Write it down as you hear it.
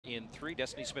in 3.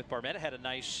 Destiny Smith-Barnett had a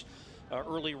nice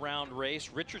early round race.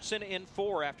 Richardson in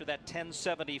 4 after that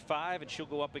 10.75, and she'll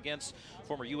go up against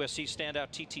former USC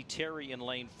standout T.T. Terry in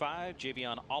lane 5.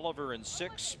 Javion Oliver in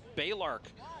 6. Baylark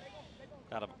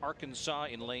out of Arkansas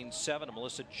in lane 7. And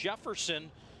Melissa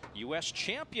Jefferson, U.S.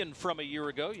 champion from a year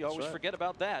ago. You always forget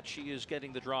about that. She is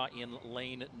getting the draw in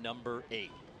lane number 8.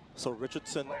 So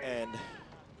Richardson and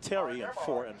Terry in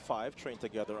 4 and 5 trained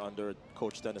together under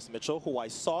Coach Dennis Mitchell, who I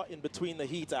saw in between the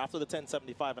heats after the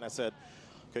 10.75, and I said,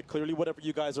 okay, clearly whatever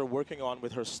you guys are working on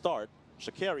with her start,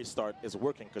 Sha'Carri's start, is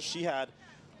working, because she had,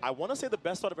 I want to say, the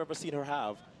best start I've ever seen her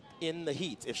have in the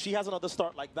heat. If she has another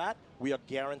start like that, we are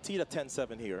guaranteed a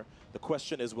 10.7 here. The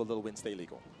question is, will the win stay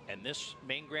legal? And this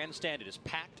main grandstand, it is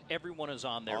packed. Everyone is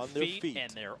on their feet, and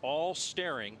they're all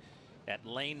staring at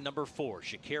lane number 4.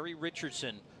 Sha'Carri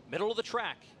Richardson, middle of the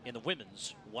track in the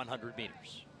women's 100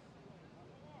 meters.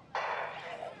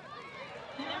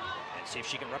 And see if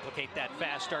she can replicate that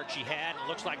fast start she had. It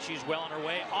looks like she's well on her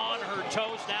way, on her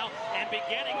toes now, and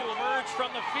beginning to emerge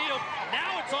from the field.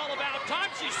 Now it's all about time.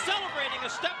 She's celebrating a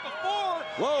step before.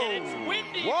 Whoa. And it's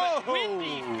windy, but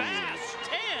windy fast.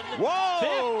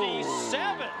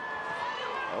 10.57.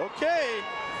 Okay.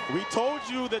 We told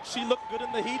you that she looked good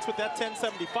in the heats with that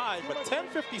 10.75, but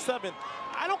 10.57,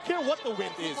 I don't care what the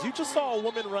wind is. You just saw a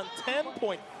woman run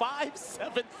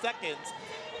 10.57 seconds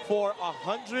for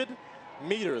 100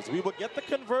 meters. We will get the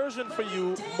conversion for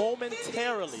you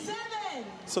momentarily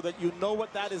so that you know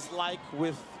what that is like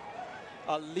with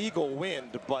a legal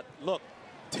wind. But look,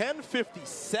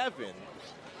 10.57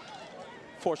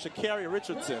 for Sha'Carri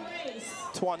Richardson.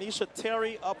 Twanisha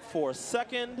Terry up for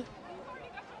second.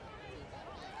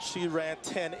 She ran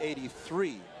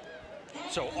 10.83.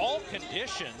 So all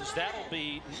conditions, that'll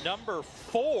be number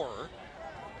 4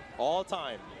 all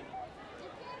time.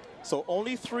 So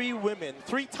only 3 women,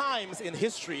 3 times in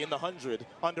history in the 100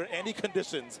 under any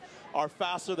conditions are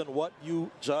faster than what you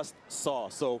just saw.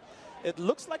 So it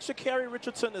looks like Sha'Carri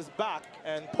Richardson is back.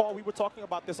 And Paul, we were talking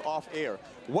about this off air.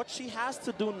 What she has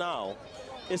to do now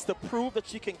is to prove that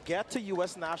she can get to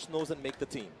U.S. Nationals and make the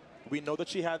team. We know that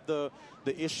she had the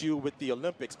issue with the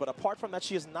Olympics, but apart from that,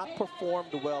 she has not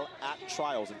performed well at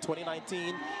trials. In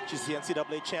 2019, she's the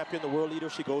NCAA champion, the world leader.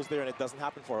 She goes there, and it doesn't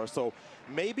happen for her. So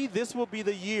maybe this will be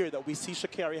the year that we see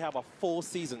Sha'Carri have a full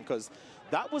season, because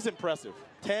that was impressive.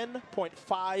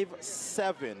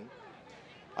 10.57.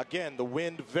 Again, the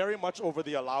wind very much over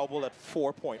the allowable at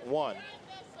 4.1.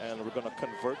 And we're going to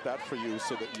convert that for you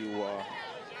so that you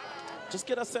just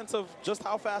get a sense of just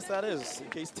how fast that is, in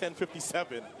case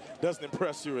 10.57 doesn't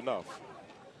impress you enough.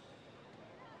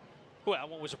 Well,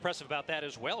 what was impressive about that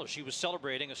as well is she was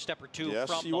celebrating a step or two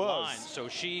from the was. line. So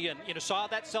she saw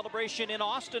that celebration in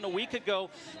Austin a week ago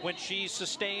when she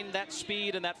sustained that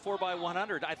speed and that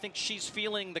 4x100. I think she's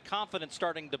feeling the confidence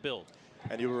starting to build.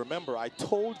 And you remember, I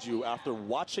told you after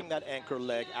watching that anchor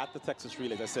leg at the Texas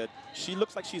Relays, I said, she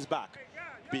looks like she's back,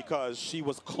 because she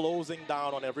was closing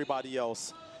down on everybody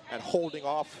else and holding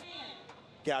off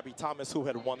Gabby Thomas, who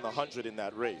had won the 100 in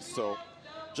that race. So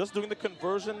just doing the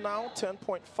conversion now,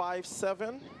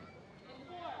 10.57.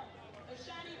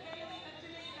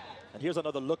 And here's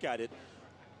another look at it.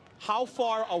 How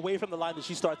far away from the line did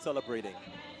she start celebrating?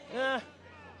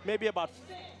 Maybe about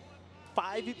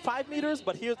 5 meters,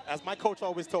 but here's, as my coach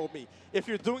always told me, if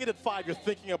you're doing it at 5, you're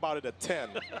thinking about it at 10.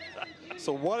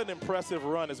 So what an impressive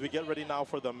run as we get ready now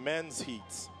for the men's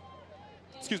heats.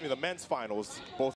 Excuse me, the men's finals, both